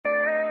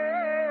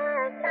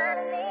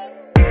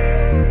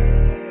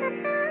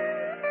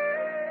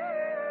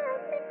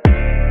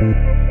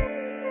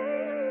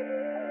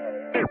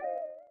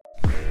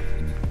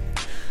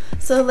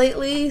So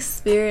lately,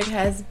 Spirit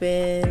has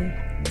been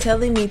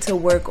telling me to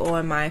work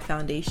on my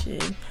foundation,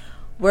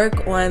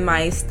 work on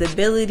my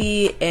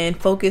stability, and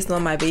focus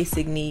on my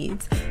basic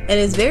needs. And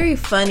it's very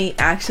funny,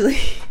 actually.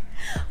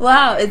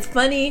 Wow, it's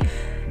funny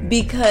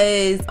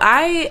because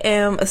I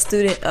am a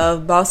student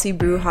of Bossy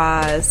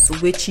Bruja's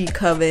Witchy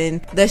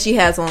Coven that she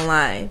has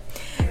online.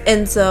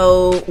 And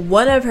so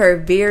one of her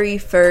very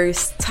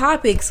first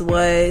topics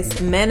was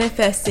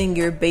manifesting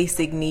your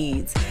basic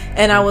needs.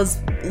 And I was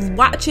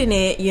watching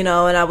it, and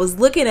I was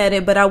looking at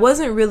it, but I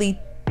wasn't really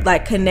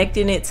like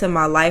connecting it to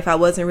my life. I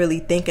wasn't really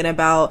thinking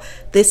about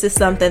this is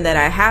something that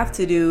I have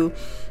to do.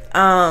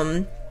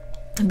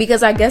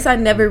 Because I guess I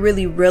never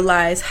really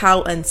realized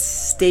how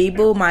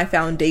unstable my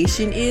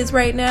foundation is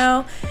right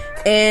now.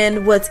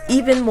 And what's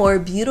even more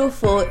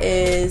beautiful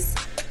is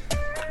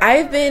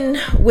I've been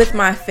with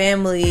my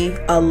family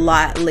a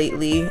lot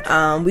lately.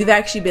 We've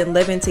actually been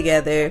living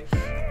together,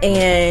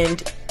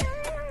 and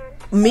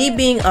me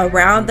being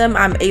around them,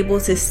 I'm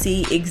able to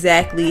see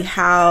exactly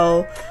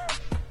how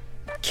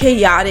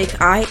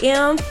chaotic I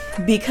am,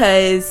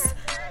 because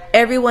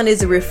everyone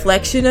is a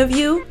reflection of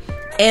you.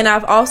 And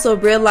I've also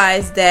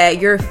realized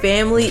that your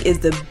family is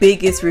the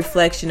biggest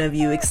reflection of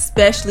you,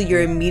 especially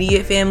your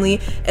immediate family.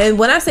 And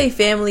when I say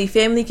family,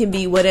 family can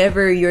be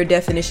whatever your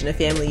definition of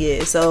family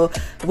is. So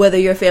whether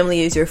your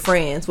family is your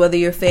friends, whether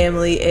your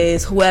family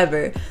is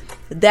whoever,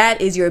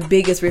 that is your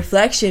biggest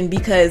reflection,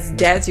 because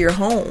that's your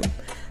home.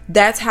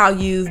 That's how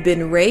you've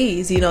been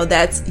raised.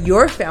 That's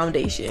your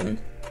foundation.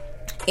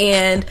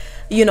 And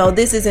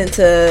this isn't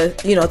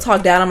to,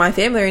 talk down on my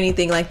family or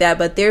anything like that,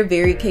 but they're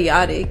very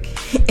chaotic.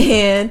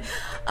 And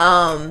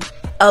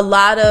a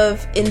lot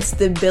of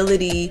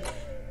instability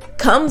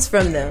comes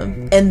from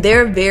them, and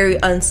they're very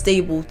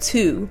unstable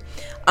too.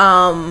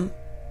 And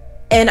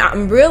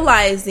I'm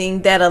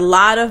realizing that a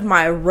lot of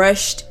my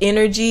rushed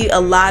energy, a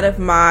lot of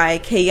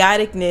my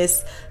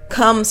chaoticness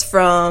comes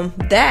from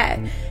that.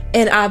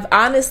 And I've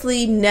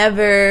honestly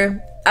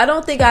I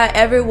don't think I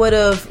ever would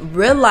have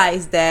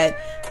realized that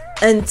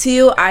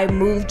until I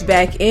moved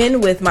back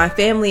in with my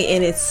family.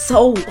 And it's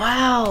so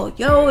wild.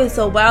 It's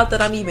so wild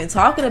that I'm even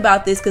talking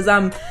about this, because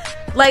I'm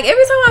like,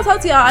 every time I talk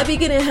to y'all, I be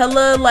getting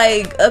hella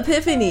like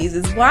epiphanies.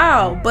 It's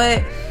wild.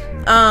 But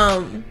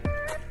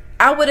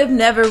I would have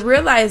never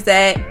realized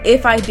that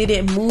if I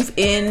didn't move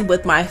in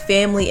with my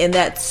family, and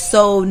that's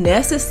so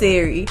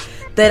necessary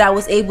that I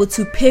was able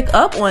to pick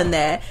up on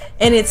that.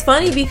 And it's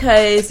funny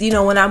because,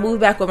 when I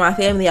moved back with my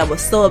family, I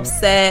was so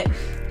upset,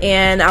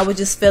 and I was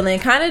just feeling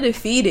kind of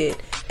defeated.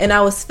 And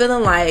I was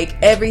feeling like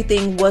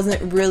everything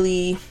wasn't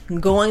really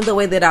going the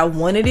way that I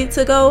wanted it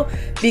to go,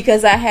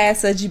 because I had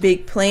such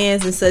big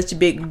plans and such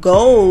big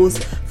goals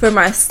for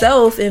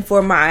myself and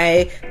for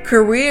my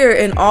career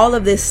and all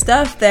of this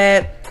stuff,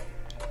 that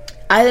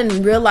I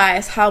didn't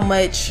realize how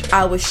much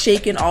I was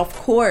shaking off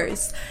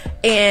course.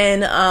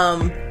 And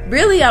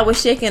really, I was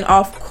shaking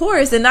off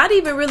course, and not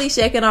even really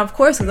shaking off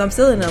course, because I'm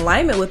still in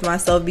alignment with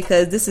myself,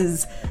 because this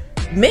is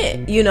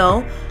meant,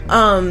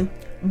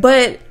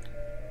 but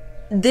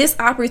this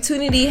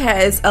opportunity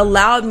has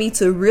allowed me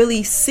to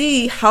really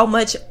see how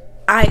much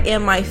I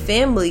am my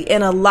family.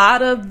 And a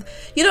lot of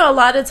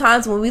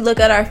times when we look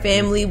at our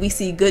family, we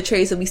see good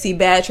traits and we see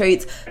bad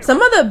traits. Some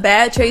of the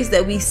bad traits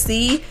that we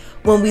see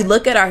when we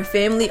look at our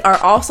family are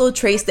also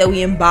traits that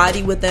we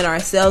embody within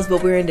ourselves,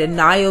 but we're in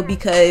denial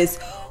because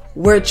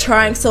we're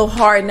trying so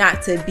hard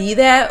not to be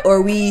that,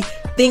 or we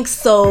think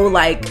so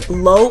like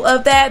low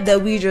of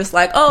that we just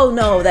like, oh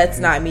no, that's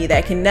not me,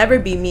 that can never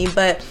be me.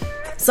 But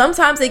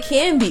sometimes it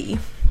can be.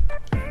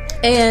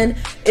 And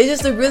it's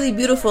just a really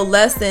beautiful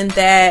lesson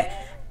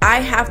that I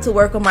have to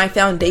work on my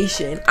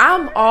foundation.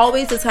 I'm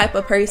always the type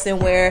of person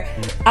where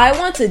I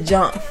want to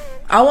jump.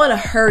 I want to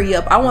hurry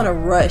up. I want to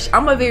rush.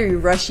 I'm a very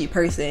rushy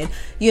person.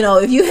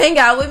 If you hang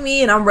out with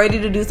me and I'm ready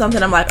to do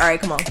something, I'm like, all right,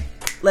 come on,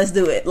 let's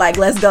do it. Like,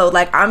 let's go.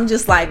 Like, I'm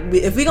just like,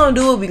 if we gonna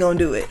do it, we gonna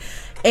do it.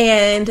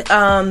 And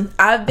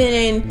I've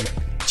been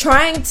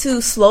trying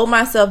to slow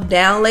myself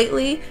down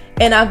lately,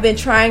 and I've been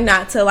trying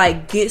not to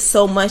like get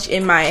so much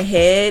in my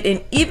head,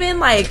 and even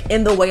like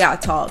in the way I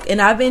talk.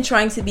 And I've been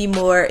trying to be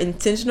more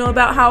intentional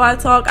about how I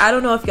talk. I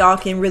don't know if y'all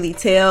can really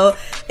tell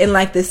in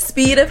like the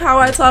speed of how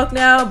I talk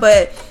now,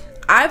 but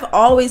I've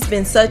always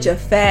been such a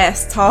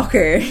fast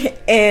talker,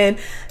 and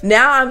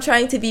now I'm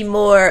trying to be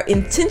more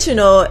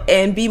intentional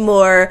and be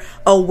more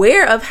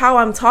aware of how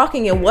I'm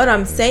talking and what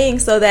I'm saying,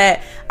 so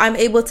that I'm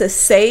able to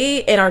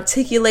say and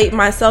articulate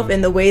myself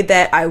in the way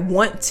that I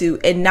want to,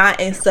 and not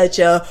in such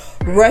a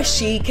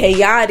rushy,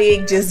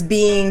 chaotic, just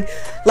being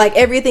like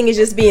everything is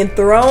just being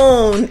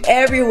thrown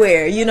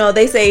everywhere.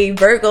 They say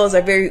Virgos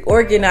are very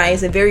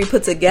organized and very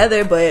put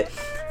together, but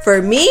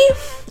for me,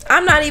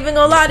 I'm not even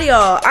gonna lie to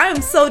y'all, I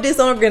am so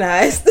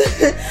disorganized.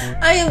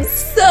 I am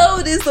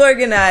so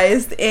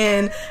disorganized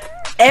in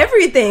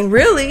everything,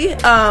 really.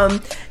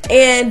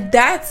 And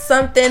that's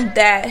something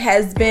that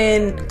has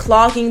been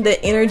clogging the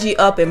energy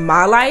up in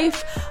my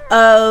life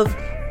of,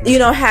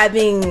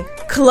 having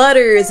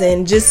clutters,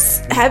 and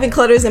just having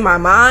clutters in my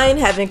mind,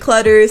 having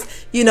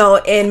clutters, you know,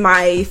 in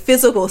my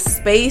physical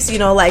space, you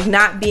know, like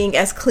not being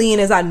as clean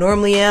as I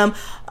normally am,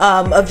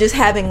 of just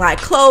having like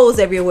clothes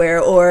everywhere,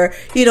 or,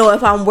 you know,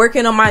 if I'm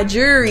working on my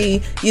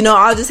jewelry, you know,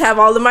 I'll just have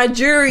all of my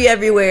jewelry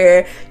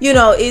everywhere. You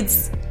know,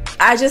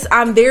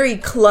 I'm very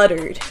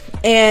cluttered.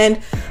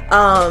 And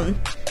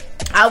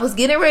I was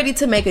getting ready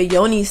to make a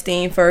yoni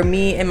steam for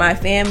me and my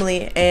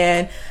family,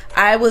 and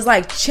I was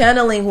like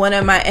channeling one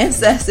of my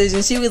ancestors,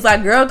 and she was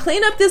like, girl,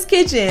 clean up this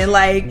kitchen.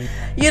 Like,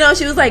 you know,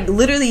 she was like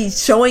literally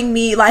showing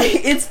me,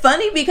 like, it's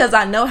funny because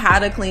I know how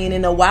to clean.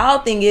 And the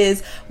wild thing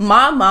is,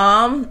 my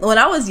mom, when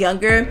I was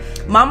younger,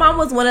 my mom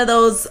was one of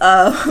those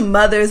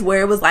mothers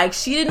where it was like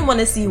she didn't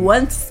want to see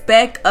one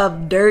speck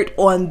of dirt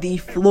on the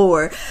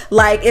floor.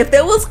 Like, if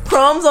there was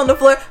crumbs on the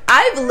floor,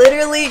 I've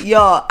literally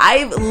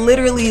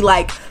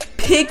like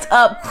picked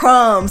up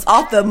crumbs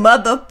off the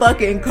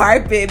motherfucking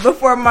carpet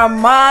before my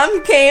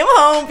mom came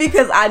home,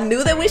 because I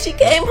knew that when she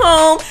came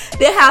home,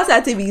 the house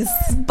had to be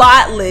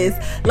spotless.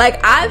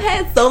 Like, I've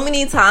had so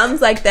many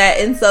times like that.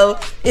 And so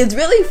it's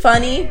really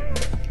funny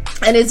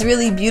and it's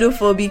really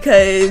beautiful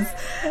because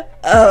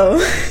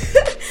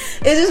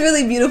it's just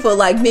really beautiful,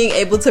 like being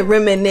able to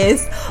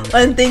reminisce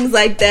on things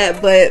like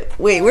that. But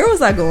wait, where was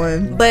I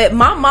going? But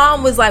my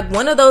mom was like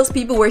one of those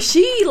people where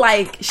she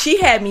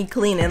had me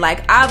cleaning.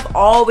 Like, I've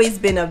always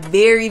been a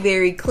very,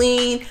 very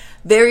clean,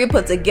 very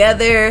put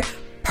together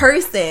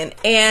person.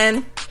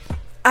 And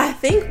I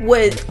think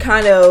what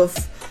kind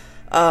of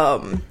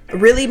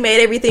really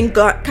made everything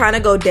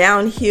go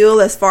downhill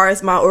as far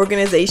as my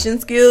organization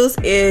skills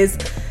is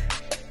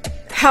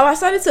how I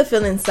started to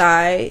feel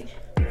inside,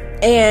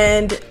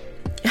 and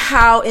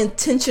how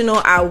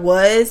intentional I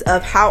was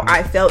of how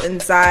I felt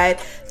inside.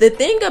 The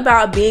thing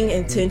about being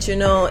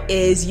intentional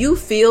is you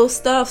feel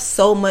stuff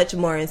so much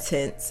more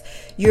intense.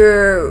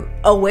 You're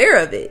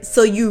aware of it,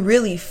 so you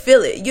really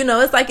feel it. You know,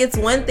 it's like, it's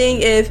one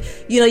thing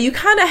if, you know, you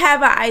kind of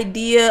have an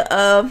idea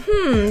of,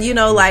 you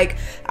know, like,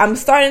 I'm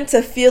starting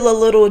to feel a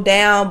little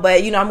down,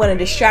 but, you know, I'm going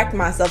to distract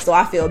myself so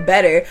I feel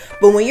better.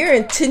 But when you're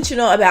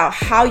intentional about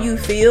how you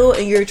feel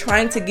and you're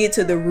trying to get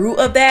to the root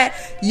of that,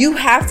 you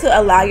have to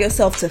allow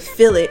yourself to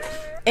feel it.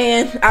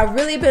 And I've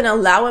really been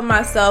allowing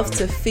myself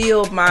to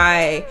feel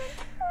my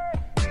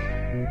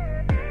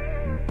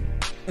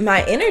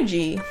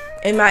energy.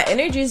 And my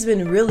energy's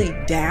been really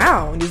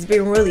down. It's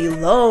been really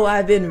low.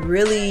 I've been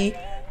really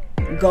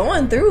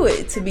going through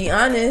it, to be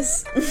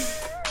honest.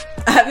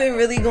 I've been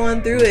really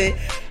going through it.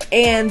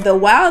 And the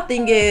wild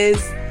thing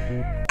is,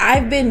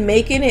 I've been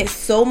making it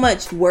so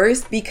much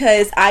worse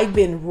because I've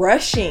been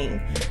rushing.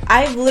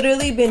 I've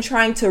literally been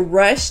trying to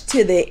rush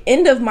to the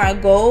end of my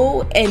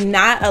goal and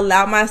not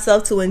allow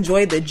myself to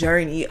enjoy the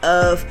journey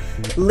of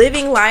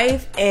living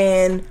life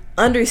and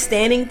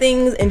understanding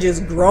things and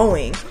just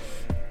growing.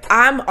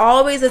 I'm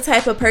always the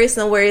type of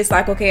person where it's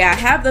like, okay, I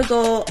have the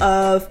goal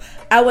of,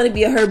 I want to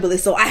be a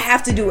herbalist, so I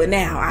have to do it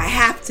now. I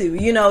have to,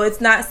 you know,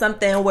 it's not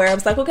something where I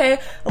was like, okay,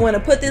 I'm going to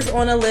put this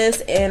on a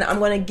list and I'm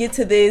going to get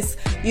to this,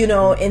 you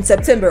know, in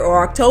September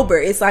or October.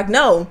 It's like,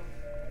 no,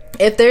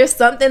 if there's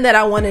something that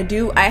I want to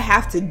do, I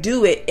have to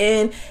do it.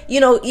 And,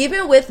 you know,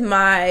 even with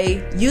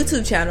my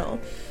YouTube channel,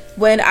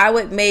 when I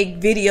would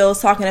make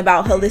videos talking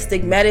about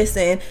holistic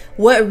medicine,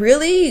 what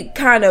really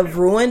kind of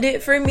ruined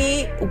it for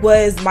me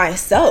was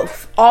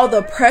myself. All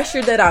the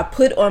pressure that I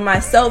put on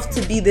myself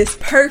to be this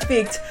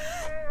perfect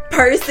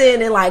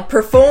person and like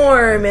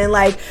perform and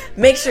like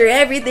make sure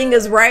everything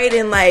is right,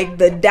 and like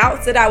the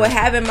doubts that I would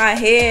have in my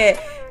head.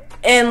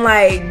 And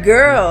like,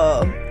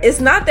 girl,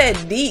 it's not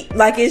that deep.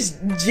 Like, it's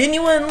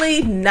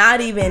genuinely not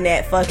even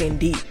that fucking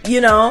deep,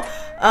 you know?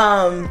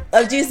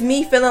 Of just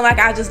me feeling like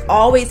I just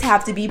always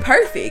have to be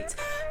perfect.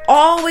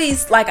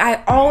 Always, like,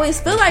 I always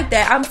feel like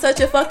that. I'm such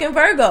a fucking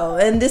Virgo.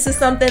 And this is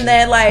something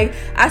that, like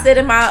I said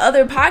in my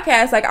other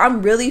podcast, like,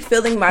 I'm really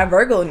feeling my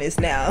Virgo-ness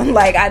now.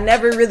 Like, I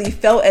never really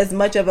felt as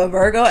much of a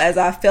Virgo as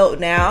I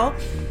felt now.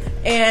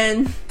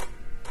 And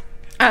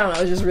I don't know,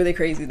 it's just really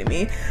crazy to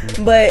me.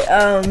 But,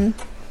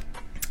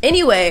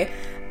 anyway,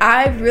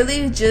 I've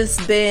really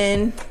just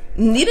been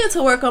needed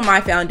to work on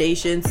my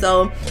foundation.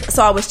 So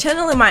I was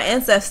channeling my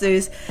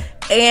ancestors,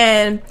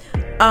 and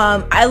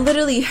I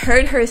literally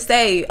heard her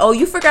say, oh,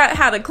 you forgot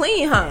how to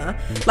clean, huh?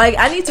 Like,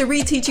 I need to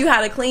reteach you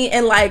how to clean.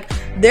 And like,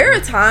 there are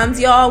times,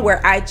 y'all,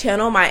 where I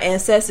channel my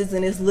ancestors,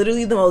 and it's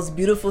literally the most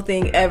beautiful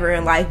thing ever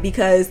in life,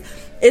 because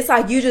it's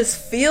like you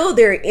just feel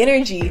their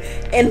energy.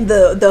 And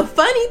the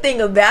funny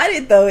thing about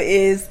it though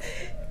is,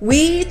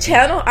 we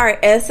channel our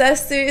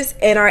ancestors,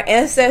 and our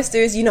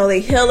ancestors, you know, they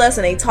heal us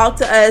and they talk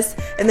to us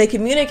and they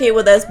communicate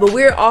with us, but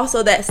we're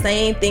also that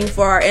same thing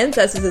for our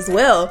ancestors as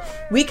well.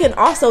 We can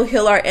also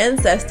heal our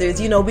ancestors,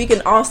 you know, we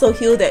can also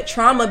heal that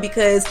trauma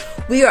because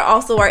we are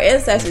also our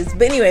ancestors.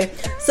 But anyway,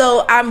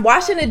 so I'm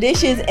washing the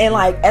dishes, and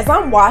like, as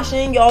I'm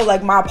washing, y'all,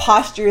 like, my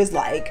posture is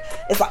like,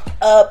 it's like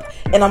up,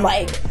 and I'm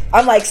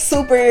like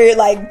super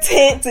like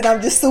tense, and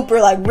I'm just super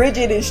like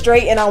rigid and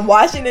straight, and I'm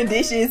washing the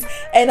dishes,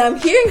 and I'm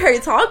hearing her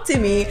talk to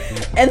me.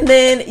 And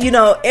then, you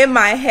know, in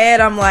my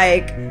head, I'm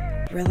like,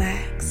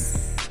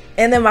 relax,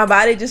 And then my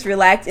body just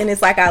relaxed, and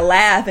it's like I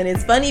laugh. And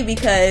it's funny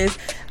because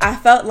I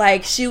felt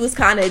like she was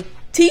kind of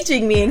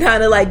teaching me and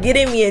kind of like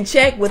getting me in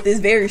check with this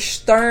very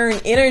stern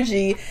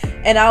energy.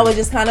 And I was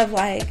just kind of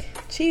like,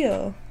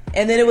 chill.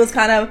 And then it was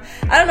kind of,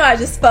 I don't know, I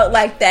just felt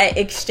like that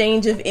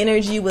exchange of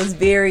energy was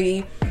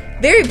very,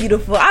 very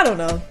beautiful. I don't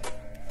know.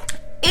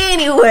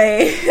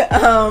 Anyway,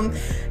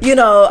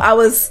 I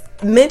was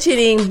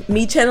mentioning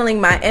me channeling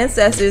my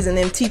ancestors and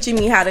them teaching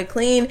me how to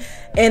clean,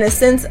 in a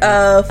sense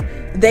of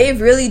they've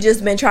really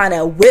just been trying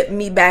to whip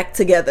me back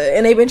together,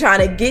 and they've been trying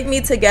to get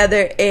me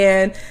together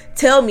and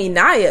tell me,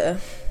 Naya,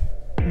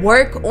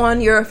 work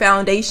on your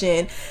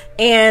foundation.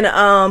 And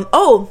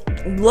oh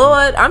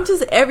Lord, I'm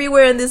just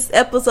everywhere in this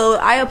episode.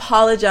 I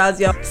apologize,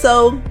 y'all.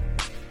 So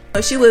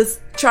she was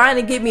trying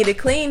to get me to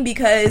clean,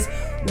 because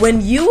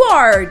when you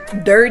are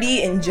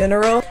dirty in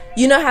general,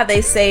 you know how they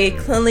say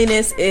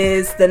cleanliness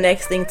is the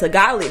next thing to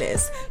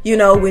godliness.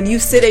 When you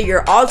sit at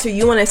your altar,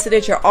 you want to sit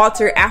at your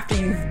altar after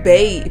you've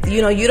bathed.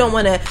 You don't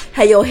want to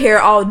have your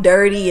hair all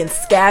dirty and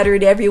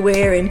scattered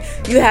everywhere and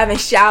you haven't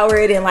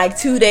showered in like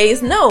 2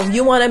 days. No,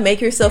 you want to make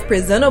yourself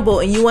presentable,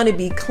 and you want to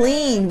be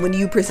clean when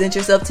you present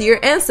yourself to your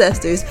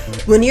ancestors.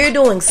 When you're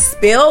doing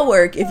spell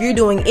work, if you're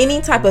doing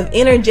any type of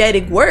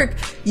energetic work,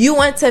 you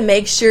want to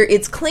make sure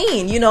it's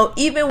clean.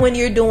 Even when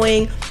you're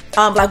doing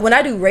like when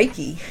I do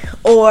Reiki,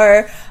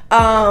 or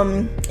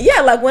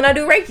like when I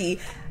do Reiki,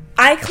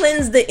 I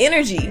cleanse the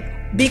energy,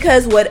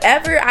 because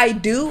whatever I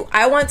do,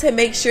 I want to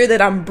make sure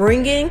that I'm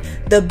bringing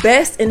the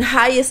best and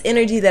highest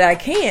energy that I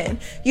can.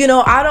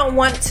 I don't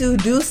want to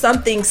do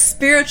something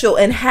spiritual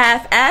and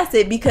half-ass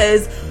it,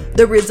 because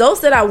the results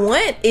that I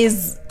want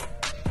is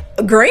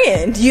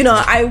grand.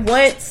 I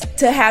want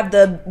to have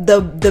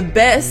the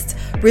best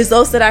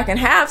results that I can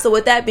have. So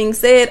with that being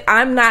said,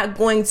 I'm not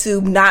going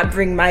to not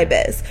bring my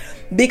best,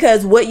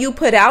 because what you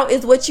put out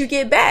is what you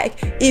get back.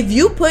 If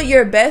you put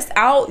your best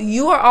out,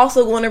 you are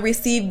also going to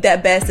receive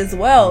that best as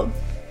well.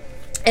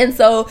 And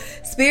so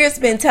Spirit's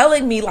been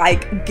telling me,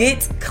 like,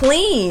 get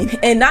clean,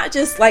 and not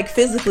just like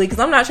physically, because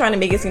I'm not trying to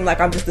make it seem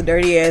like I'm just a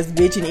dirty ass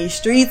bitch in these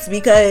streets,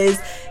 because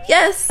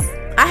yes,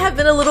 I have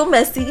been a little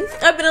messy,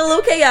 I've been a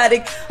little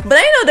chaotic, but I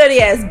ain't no dirty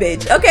ass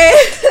bitch, okay?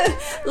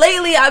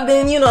 Lately I've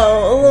been, a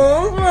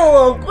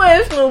little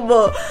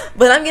questionable,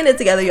 but I'm getting it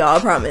together, y'all, I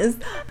promise.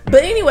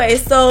 But anyway,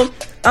 so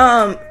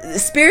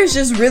Spirit's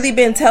just really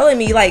been telling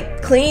me,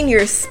 like, clean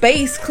your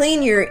space,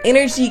 clean your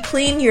energy,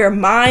 clean your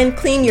mind,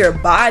 clean your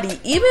body.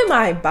 Even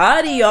my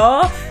body,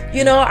 y'all.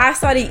 I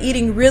started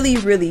eating really,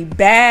 really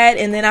bad,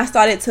 and then I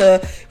started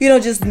to,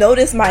 just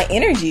notice my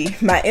energy.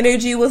 My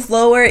energy was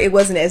lower. It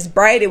wasn't as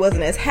bright. It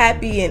wasn't as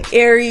happy and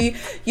airy.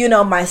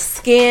 My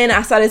skin,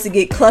 I started to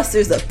get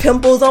clusters of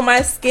pimples on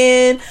my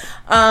skin.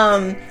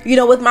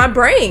 With my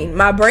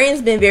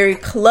brain's been very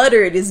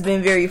cluttered. It's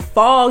been very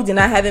fogged, and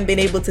I haven't been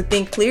able to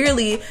think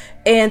clearly,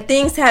 and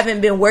things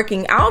haven't been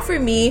working out for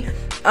me.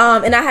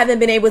 And I haven't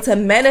been able to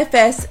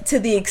manifest to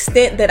the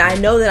extent that I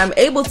know that I'm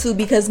able to,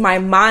 because my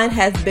mind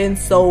has been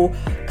so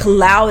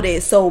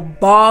clouded, so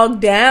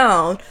bogged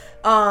down.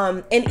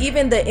 And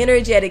even the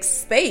energetic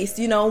space,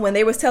 when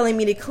they was telling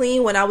me to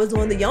clean, when I was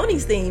doing the yoni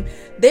steam,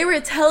 they were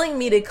telling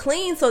me to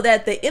clean so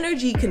that the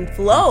energy can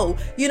flow.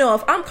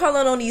 If I'm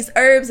calling on these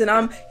herbs and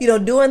I'm,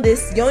 doing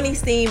this yoni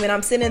steam, and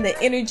I'm sending the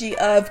energy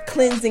of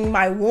cleansing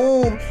my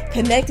womb,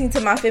 connecting to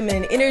my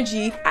feminine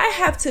energy, I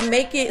have to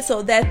make it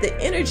so that the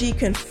energy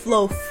can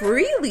flow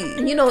freely.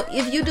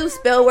 If you do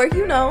spell work,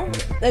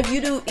 if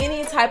you do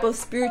any type of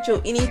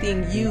spiritual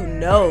anything,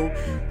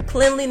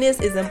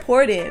 cleanliness is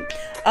important.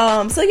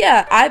 So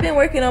yeah, I've been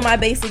working on my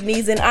basic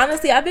needs, and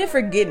honestly, I've been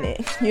forgetting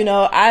it.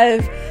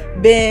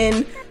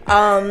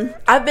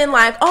 I've been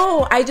like,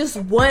 oh, I just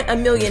want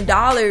 $1 million,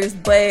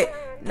 but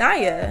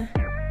Naya,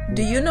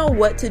 do you know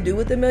what to do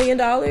with $1 million?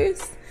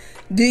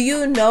 Do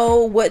you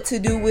know what to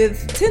do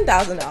with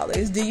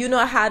 $10,000? Do you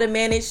know how to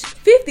manage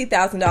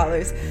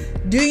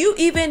 $50,000? Do you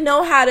even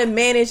know how to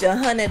manage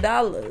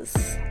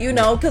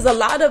 $100? Because a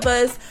lot of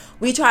us,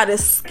 we try to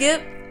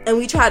skip and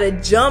we try to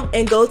jump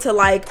and go to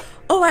like,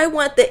 oh, I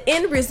want the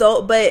end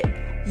result, but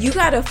you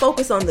got to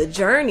focus on the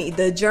journey.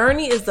 The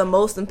journey is the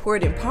most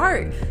important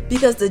part,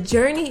 because the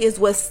journey is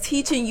what's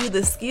teaching you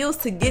the skills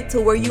to get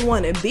to where you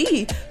want to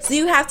be. So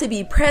you have to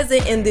be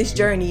present in this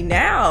journey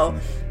now.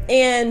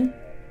 And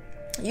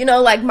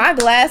like, my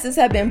glasses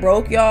have been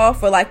broke, y'all,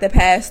 for like the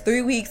past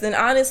 3 weeks. And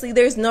honestly,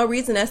 there's no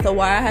reason as to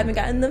why I haven't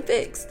gotten them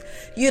fixed.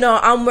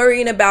 I'm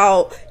worrying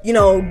about, getting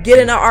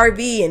an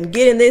RV and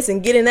getting this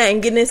and getting that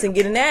and getting this and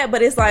getting that.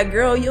 But it's like,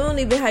 girl, you don't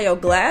even have your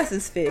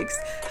glasses fixed.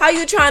 How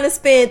you trying to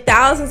spend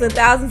thousands and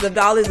thousands of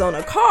dollars on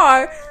a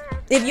car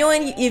if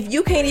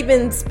you can't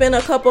even spend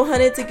a couple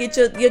hundred to get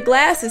your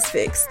glasses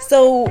fixed?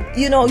 So,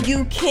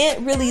 you can't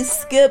really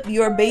skip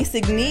your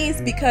basic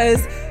needs,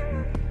 because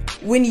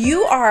when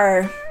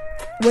your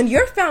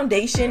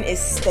foundation is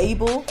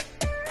stable,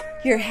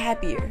 you're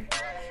happier.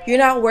 You're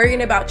not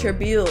worrying about your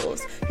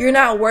bills. You're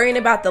not worrying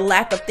about the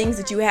lack of things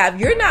that you have.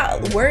 You're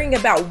not worrying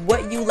about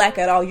what you lack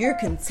at all. You're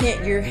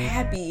content. You're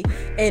happy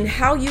in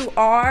how you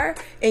are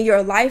in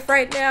your life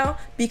right now,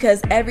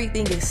 because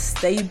everything is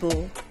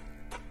stable.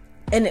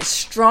 and it's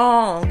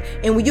strong.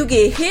 And when you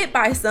get hit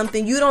by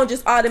something, you don't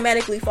just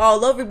automatically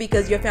fall over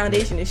because your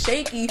foundation is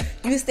shaky.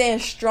 You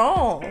stand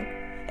strong.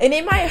 And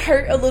it might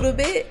hurt a little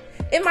bit.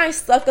 It might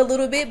suck a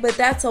little bit, but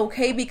that's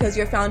okay because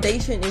your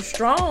foundation is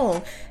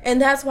strong.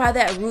 And that's why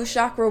that root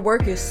chakra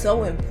work is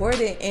so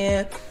important.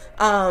 And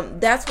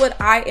that's what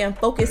I am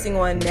focusing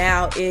on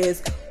now,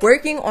 is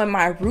working on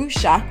my root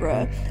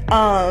chakra,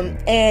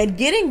 and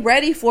getting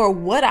ready for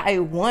what I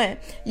want.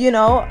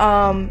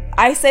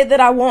 I say that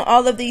I want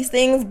all of these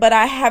things, but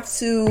I have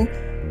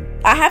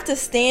to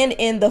stand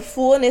in the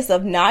fullness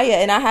of Naya,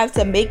 and I have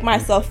to make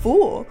myself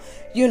full,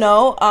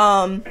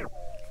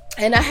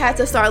 and I had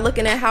to start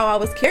looking at how I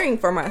was caring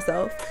for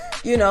myself.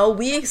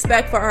 We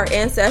expect for our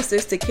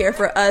ancestors to care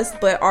for us,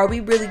 but are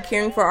we really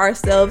caring for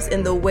ourselves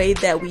in the way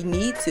that we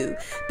need to?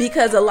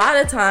 Because a lot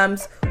of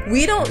times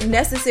we don't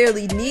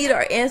necessarily need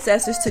our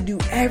ancestors to do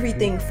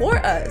everything for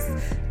us.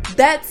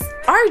 That's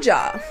our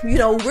job.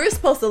 We're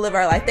supposed to live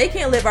our life. They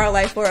can't live our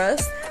life for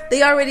us.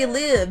 They already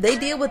lived. They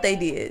did what they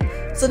did.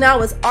 So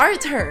now it's our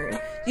turn.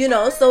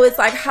 So it's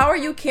like, how are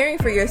you caring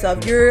for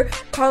yourself? You're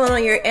calling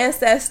on your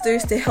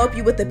ancestors to help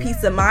you with the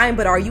peace of mind,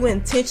 but are you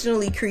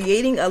intentionally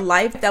creating a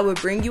life that would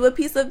bring you a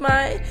peace of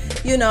mind?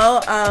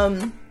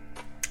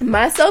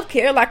 My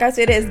self-care, like I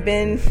said, has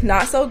been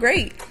not so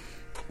great.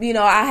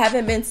 I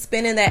haven't been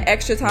spending that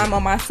extra time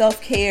on my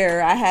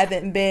self-care. I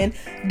haven't been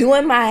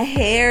doing my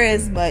hair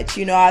as much.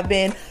 I've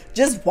been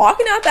just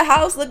walking out the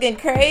house looking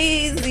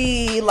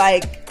crazy,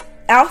 like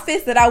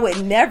outfits that I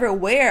would never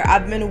wear,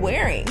 I've been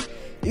wearing.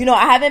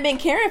 I haven't been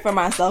caring for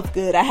myself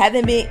good. I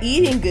haven't been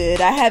eating good.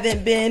 I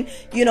haven't been,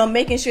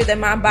 making sure that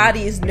my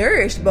body is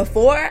nourished.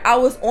 Before, I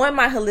was on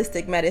my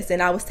holistic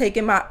medicine. I was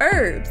taking my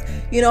herbs.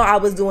 I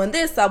was doing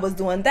this, I was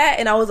doing that,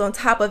 and I was on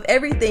top of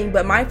everything.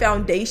 But my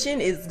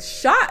foundation is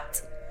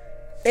shot.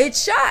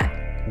 It's shot.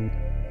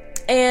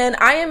 And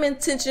I am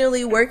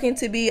intentionally working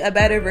to be a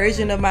better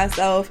version of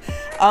myself.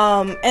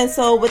 And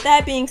so with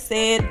that being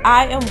said,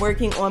 I am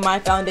working on my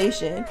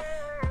foundation.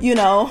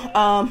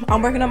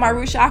 I'm working on my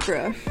root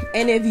chakra.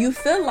 And if you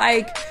feel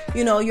like,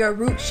 your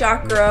root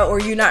chakra, or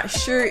you're not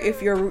sure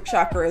if your root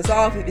chakra is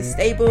off, if it's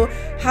stable,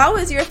 how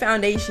is your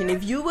foundation?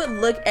 If you would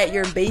look at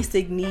your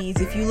basic needs,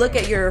 if you look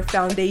at your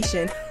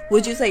foundation,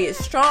 would you say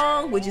it's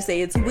strong? Would you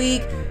say it's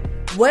weak?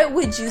 What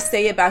would you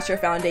say about your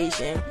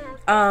foundation?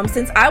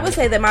 Since I would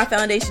say that my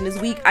foundation is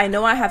weak, I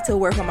know I have to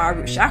work on my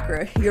root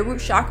chakra. Your root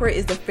chakra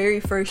is the very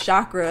first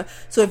chakra.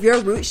 So if your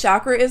root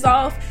chakra is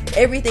off,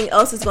 everything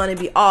else is going to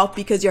be off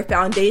because your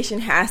foundation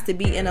has to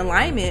be in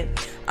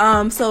alignment.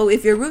 So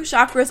if your root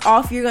chakra is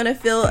off, you're going to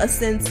feel a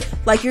sense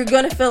like you're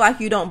going to feel like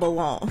you don't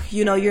belong.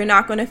 You're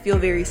not going to feel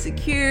very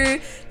secure.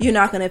 You're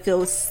not going to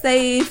feel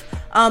safe.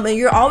 And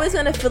you're always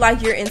going to feel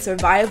like you're in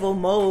survival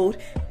mode.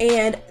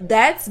 And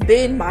that's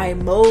been my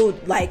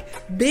mode, like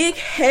big,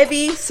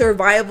 heavy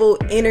survival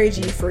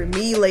energy for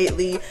me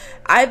lately.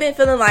 I've been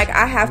feeling like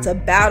I have to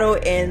battle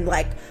in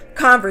like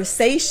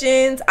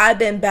conversations. I've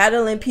been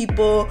battling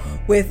people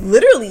with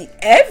literally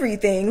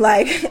everything.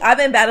 Like I've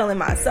been battling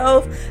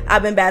myself.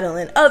 I've been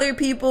battling other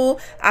people.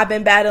 I've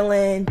been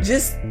battling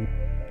just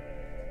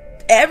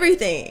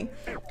everything,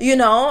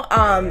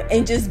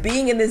 and just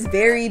being in this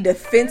very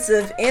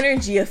defensive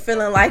energy of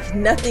feeling like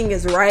nothing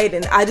is right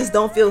and I just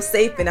don't feel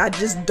safe and I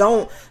just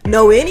don't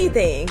know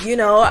anything.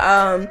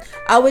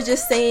 I was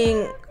just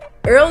saying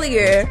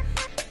earlier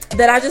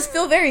that I just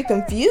feel very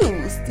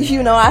confused.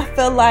 I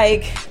feel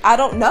like I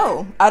don't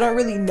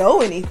really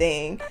know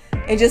anything,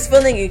 and just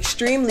feeling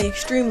extremely,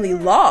 extremely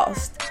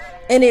lost.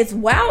 And it's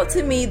wild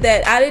to me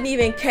that I didn't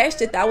even catch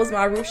that was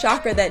my root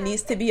chakra that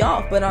needs to be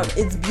off. But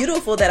it's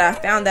beautiful that I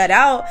found that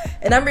out.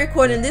 And I'm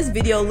recording this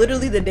video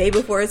literally the day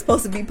before it's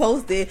supposed to be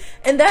posted.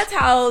 And that's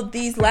how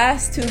these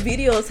last two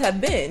videos have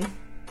been.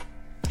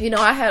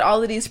 I had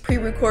all of these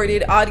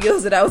pre-recorded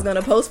audios that I was going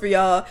to post for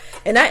y'all.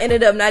 And I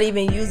ended up not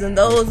even using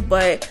those,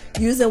 but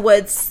using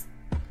what's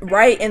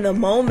right in the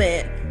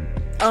moment.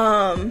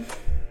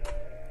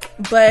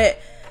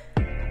 But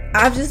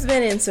I've just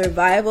been in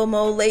survival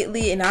mode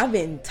lately, and I've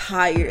been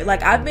tired.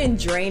 Like, I've been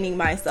draining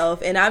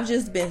myself, and I've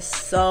just been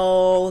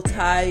so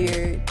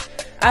tired.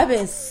 I've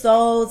been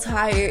so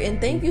tired. And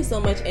thank you so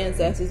much,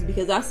 ancestors,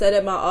 because I said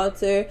at my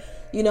altar,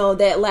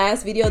 that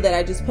last video that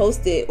I just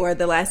posted, or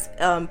the last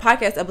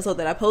podcast episode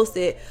that I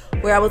posted,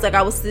 where I was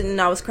sitting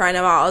and I was crying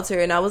at my altar,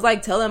 and I was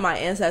like telling my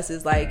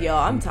ancestors, like, yo,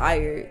 I'm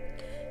tired.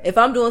 If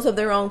I'm doing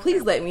something wrong,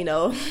 please let me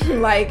know.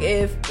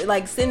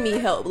 Send me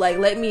help. Like,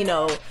 let me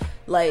know.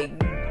 Like,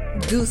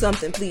 do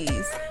something,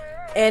 please.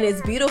 And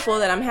it's beautiful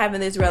that I'm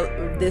having this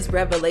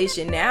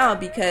revelation now,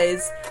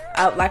 because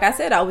like I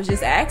said, I was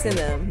just asking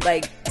them,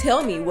 like,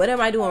 tell me, what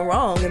am I doing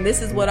wrong? And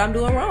this is what I'm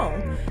doing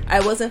wrong. I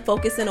wasn't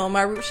focusing on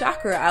my root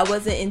chakra. I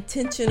wasn't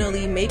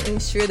intentionally making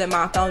sure that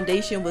my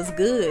foundation was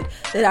good,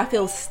 that I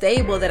feel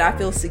stable, that I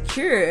feel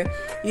secure,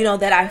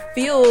 that I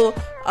feel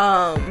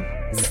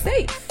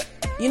safe.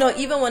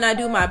 Even when I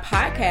do my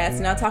podcast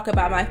and I talk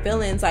about my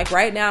feelings, like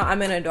right now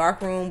I'm in a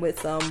dark room with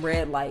some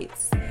red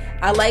lights.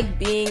 I like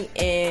being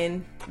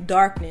in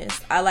darkness.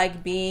 I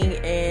like being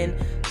in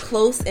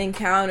close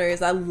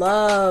encounters. I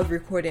love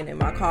recording in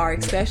my car,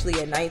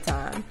 especially at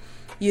nighttime.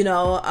 You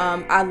know,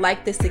 I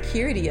like the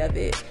security of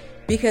it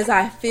because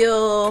I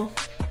feel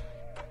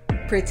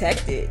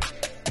protected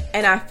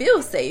and I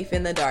feel safe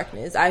in the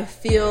darkness. I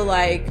feel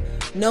like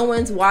no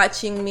one's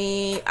watching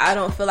me. I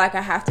don't feel like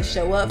I have to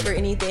show up for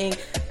anything.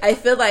 I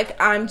feel like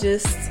I'm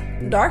just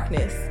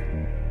darkness,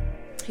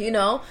 you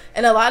know?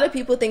 And a lot of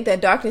people think that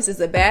darkness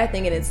is a bad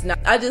thing, and it's not.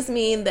 I just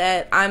mean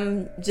that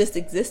I'm just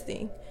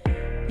existing,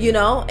 you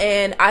know?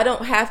 And I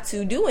don't have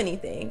to do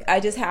anything. I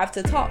just have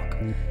to talk.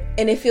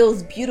 And it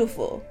feels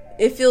beautiful.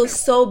 It feels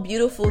so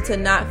beautiful to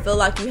not feel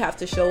like you have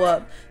to show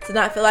up, to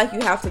not feel like you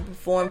have to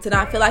perform, to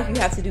not feel like you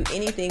have to do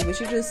anything, but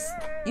you're just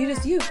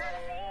you.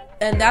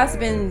 And that's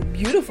been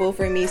beautiful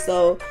for me.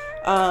 So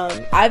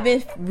I've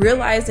been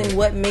realizing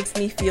what makes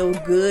me feel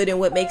good and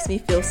what makes me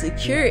feel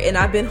secure, and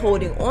I've been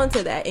holding on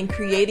to that and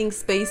creating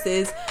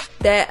spaces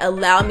that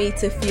allow me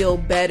to feel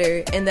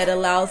better and that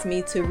allows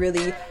me to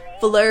really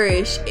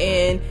flourish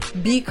and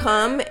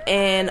become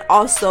and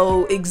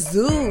also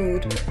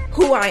exude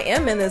who I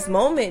am in this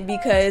moment,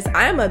 because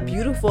I'm a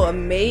beautiful,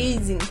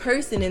 amazing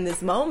person in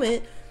this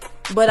moment.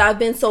 But I've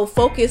been so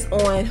focused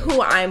on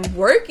who I'm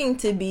working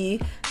to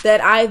be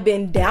that I've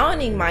been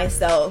downing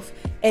myself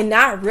and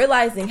not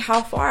realizing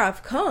how far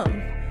I've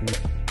come.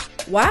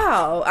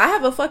 Wow, I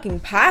have a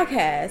fucking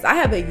podcast. I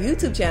have a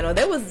YouTube channel.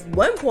 There was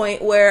one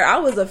point where I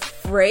was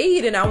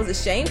afraid and I was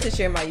ashamed to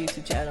share my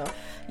YouTube channel.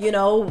 You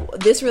know,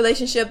 this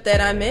relationship that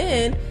I'm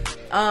in,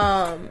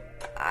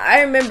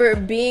 I remember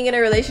being in a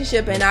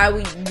relationship and I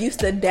used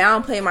to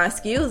downplay my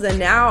skills, and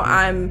now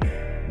I'm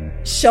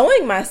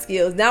showing my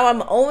skills. Now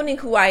I'm owning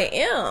who I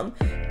am,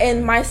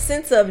 and my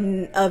sense of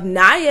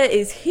Naya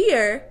is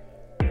here,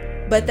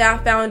 but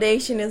that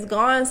foundation is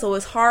gone. So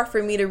it's hard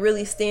for me to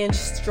really stand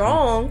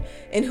strong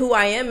in who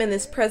I am in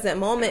this present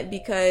moment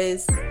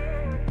because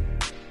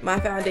my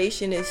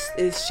foundation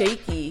is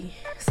shaky.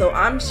 So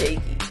I'm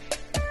shaky.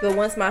 But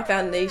once my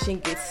foundation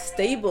gets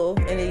stable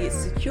and it gets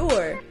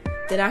secure,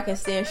 then I can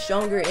stand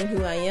stronger in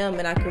who I am,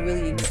 and I can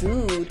really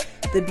exude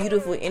the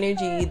beautiful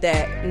energy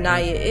that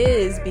Naya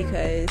is,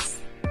 because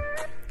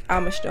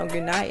I'm a stronger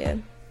Naya.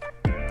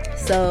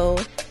 So,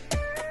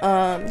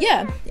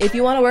 yeah, if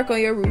you want to work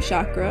on your root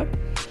chakra,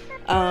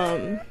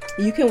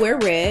 you can wear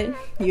red,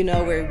 you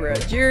know, wear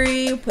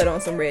jewelry, put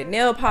on some red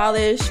nail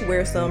polish,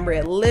 wear some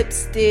red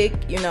lipstick,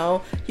 you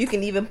know, you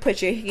can even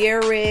put your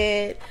hair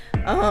red.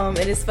 And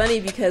it's funny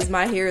because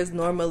my hair is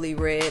normally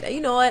red.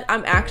 You know what?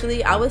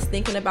 I was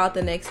thinking about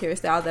the next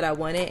hairstyle that I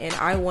wanted, and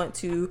I want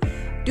to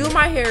do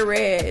my hair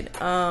red.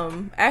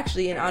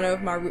 Actually, in honor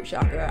of my root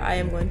chakra, I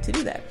am going to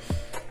do that.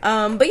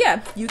 But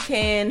yeah, you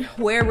can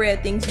wear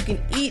red things. You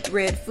can eat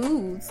red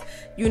foods,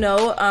 you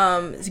know,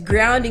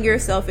 grounding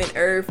yourself in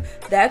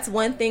earth. That's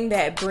one thing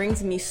that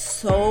brings me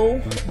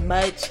so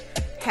much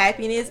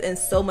happiness and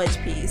so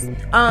much peace.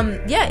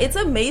 Yeah, it's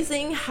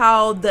amazing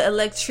how the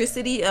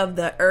electricity of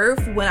the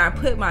earth, when I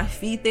put my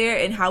feet there,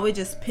 and how it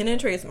just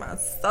penetrates my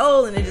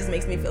soul, and it just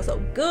makes me feel so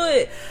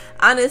good.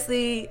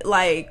 Honestly,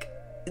 like,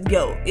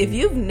 yo, if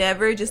you've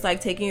never just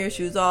like taken your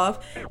shoes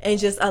off and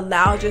just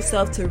allowed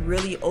yourself to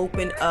really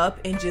open up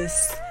and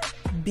just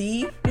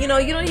be, you know,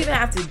 you don't even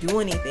have to do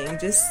anything,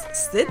 just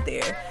sit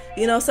there.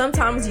 You know,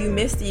 sometimes you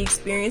miss the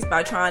experience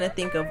by trying to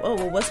think of, oh,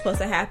 well, what's supposed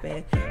to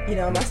happen? You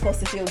know, am I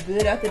supposed to feel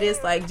good after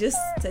this? Like, just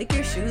take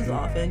your shoes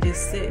off and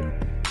just sit.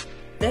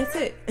 That's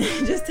it.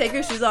 Just take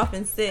your shoes off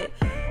and sit.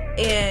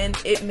 And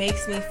it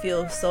makes me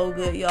feel so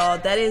good, y'all.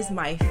 That is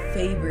my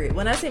favorite.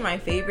 When I say my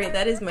favorite,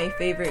 that is my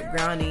favorite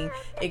grounding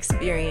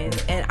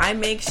experience. And I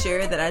make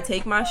sure that I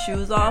take my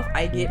shoes off.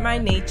 I get my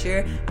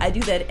nature. I do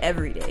that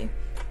every day.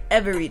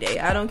 Every day.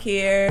 I don't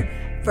care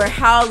for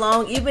how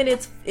long, even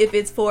if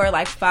it's for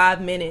like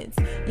 5 minutes.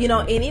 You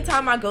know,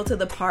 anytime I go to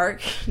the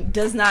park,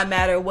 does not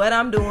matter what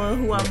I'm doing,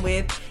 who I'm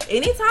with.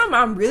 Anytime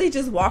I'm really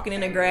just walking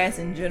in the grass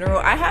in general,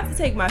 I have to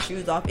take my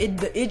shoes off.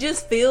 It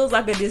just feels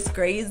like a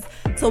disgrace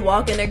to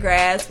walk in the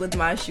grass with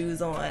my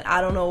shoes on.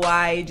 I don't know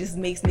why. It just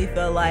makes me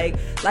feel like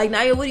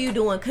Naya, what are you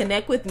doing?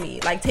 Connect with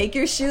me. Like, take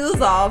your shoes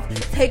off.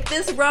 Take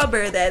this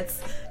rubber that's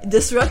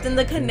disrupting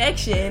the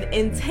connection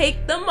and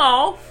take them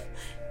off.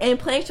 And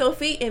plant your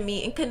feet in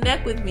me and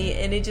connect with me,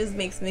 and it just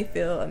makes me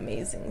feel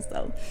amazing.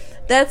 So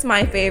that's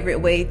my favorite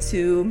way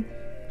to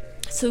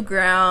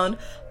ground.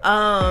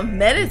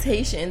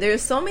 Meditation.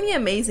 There's so many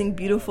amazing,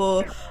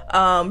 beautiful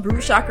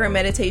root chakra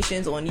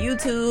meditations on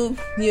YouTube.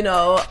 You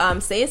know,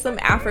 say some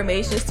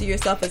affirmations to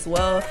yourself as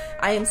well.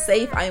 I am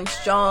safe. I am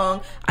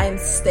strong. I am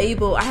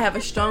stable. I have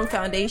a strong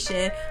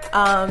foundation.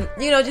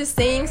 You know, just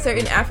saying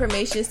certain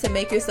affirmations to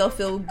make yourself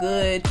feel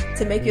good,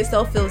 to make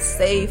yourself feel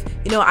safe.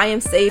 You know, I am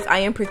safe. I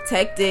am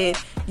protected.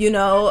 You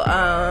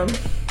know,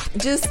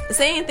 just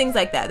saying things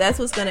like that. That's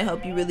what's going to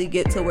help you really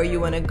get to where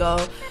you want to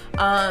go.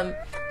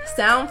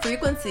 Sound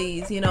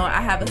frequencies. You know, I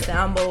have a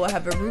sound bowl. I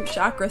have a root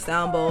chakra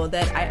sound bowl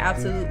that I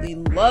absolutely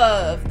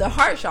love. The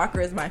heart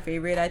chakra is my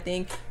favorite, I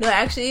think. No,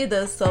 actually,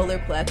 the solar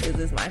plexus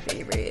is my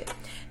favorite.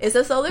 It's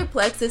the solar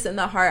plexus and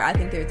the heart. I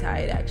think they're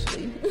tied,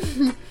 actually.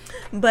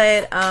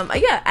 But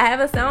yeah, I have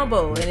a sound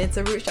bowl and it's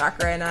a root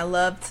chakra, and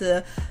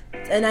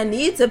I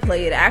need to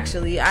play it.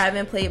 Actually, I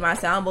haven't played my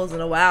sound bowls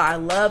in a while. I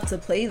love to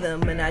play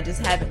them and I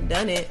just haven't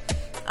done it.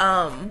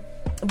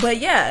 But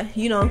yeah,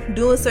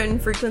 doing certain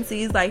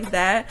frequencies like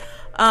that.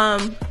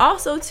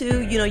 Also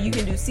too, you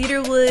can do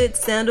cedarwood,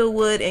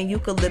 sandalwood, and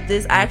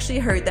eucalyptus. I actually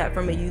heard that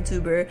from a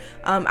YouTuber.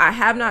 I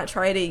have not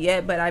tried it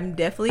yet, but I'm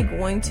definitely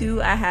going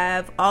to. I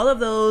have all of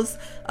those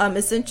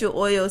essential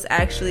oils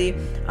actually.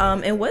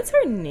 And what's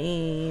her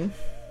name?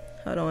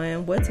 Hold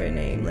on, what's her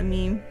name? Let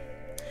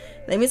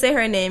me say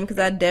her name, because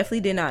I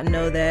definitely did not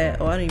know that.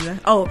 Oh, I don't even know.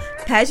 Oh,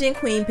 Pageant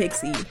Queen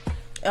Pixie.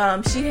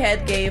 She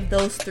had gave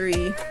those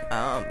 3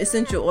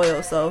 essential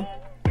oils, so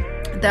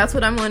that's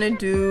what I'm gonna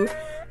do.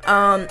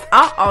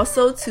 I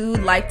also too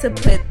like to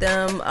put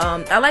them,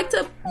 I like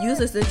to use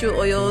essential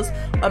oils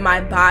on my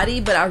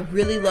body, but I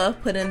really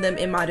love putting them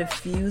in my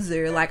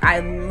diffuser. Like, I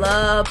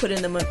love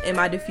putting them in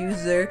my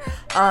diffuser,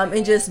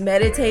 and just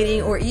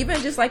meditating, or even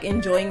just like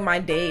enjoying my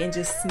day and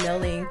just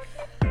smelling.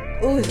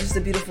 Oh, it's just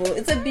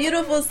it's a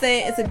beautiful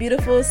scent. It's a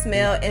beautiful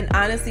smell. And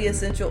honestly,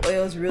 essential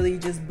oils really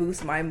just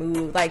boost my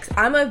mood. Like,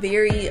 I'm a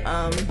very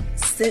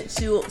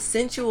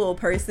sensual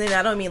person.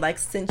 I don't mean like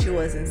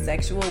sensual as in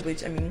sexual,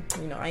 which I mean,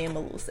 I am a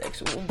little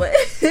sexual, but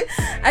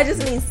I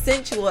just mean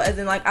sensual as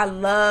in like I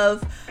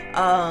love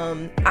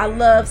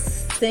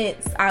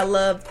scents. I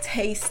love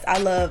taste. I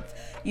love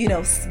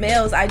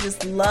smells. I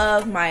just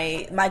love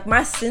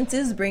my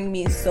senses bring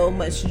me so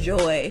much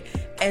joy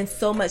and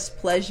so much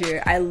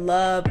pleasure. I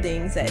love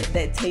things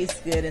that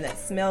taste good and that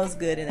smells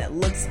good and that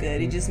looks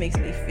good. It just makes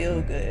me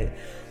feel good.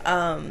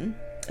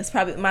 It's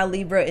probably my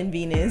Libra and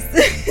Venus.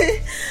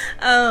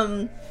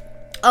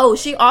 Oh,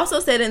 she also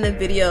said in the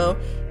video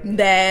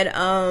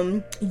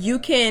that you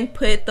can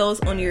put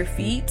those on your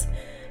feet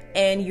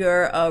and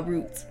your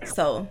roots.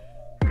 So,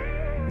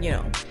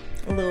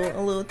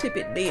 a little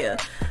tidbit there.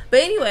 But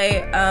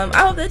anyway,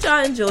 I hope that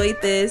y'all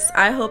enjoyed this.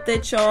 I hope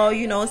that y'all,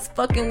 is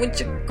fucking with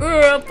your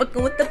girl,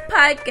 fucking with the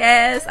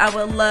podcast. I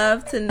would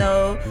love to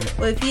know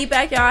what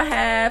feedback y'all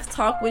have.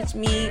 Talk with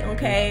me,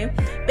 okay?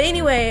 But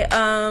anyway,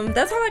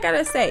 that's all I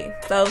gotta say.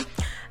 So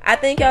I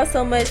thank y'all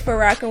so much for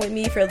rocking with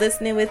me, for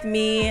listening with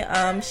me.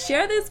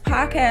 Share this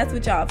podcast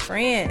with y'all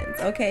friends,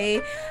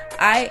 okay?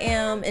 I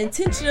am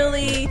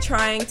intentionally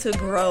trying to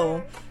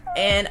grow.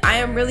 And I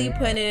am really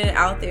putting it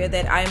out there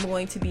that I am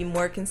going to be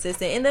more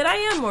consistent, and that I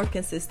am more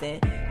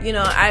consistent.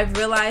 I've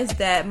realized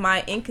that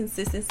my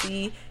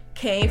inconsistency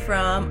came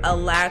from a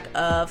lack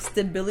of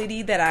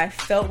stability that I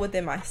felt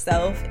within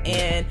myself,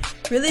 and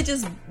really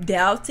just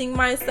doubting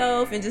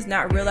myself and just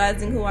not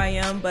realizing who I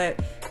am.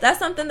 But that's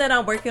something that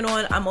I'm working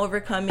on. I'm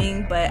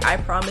overcoming, but I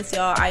promise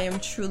y'all, I am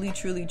truly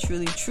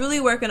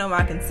working on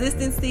my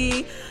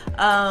consistency,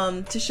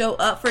 to show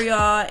up for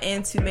y'all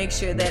and to make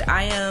sure that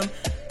I am,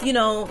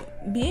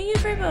 being your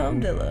favorite hope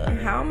dealer.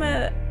 How am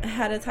I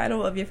had a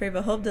title of your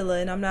favorite hope dealer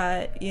and I'm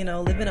not,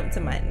 living up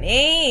to my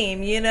name,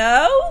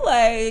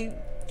 like,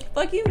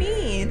 fuck you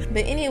mean?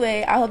 But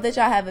anyway, I hope that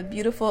y'all have a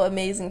beautiful,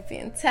 amazing,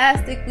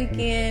 fantastic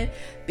weekend.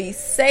 Be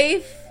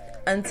safe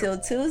until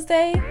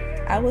Tuesday.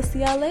 I will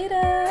see y'all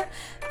later.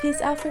 Peace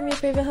out from your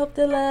favorite hope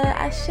dealer.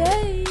 Ashe.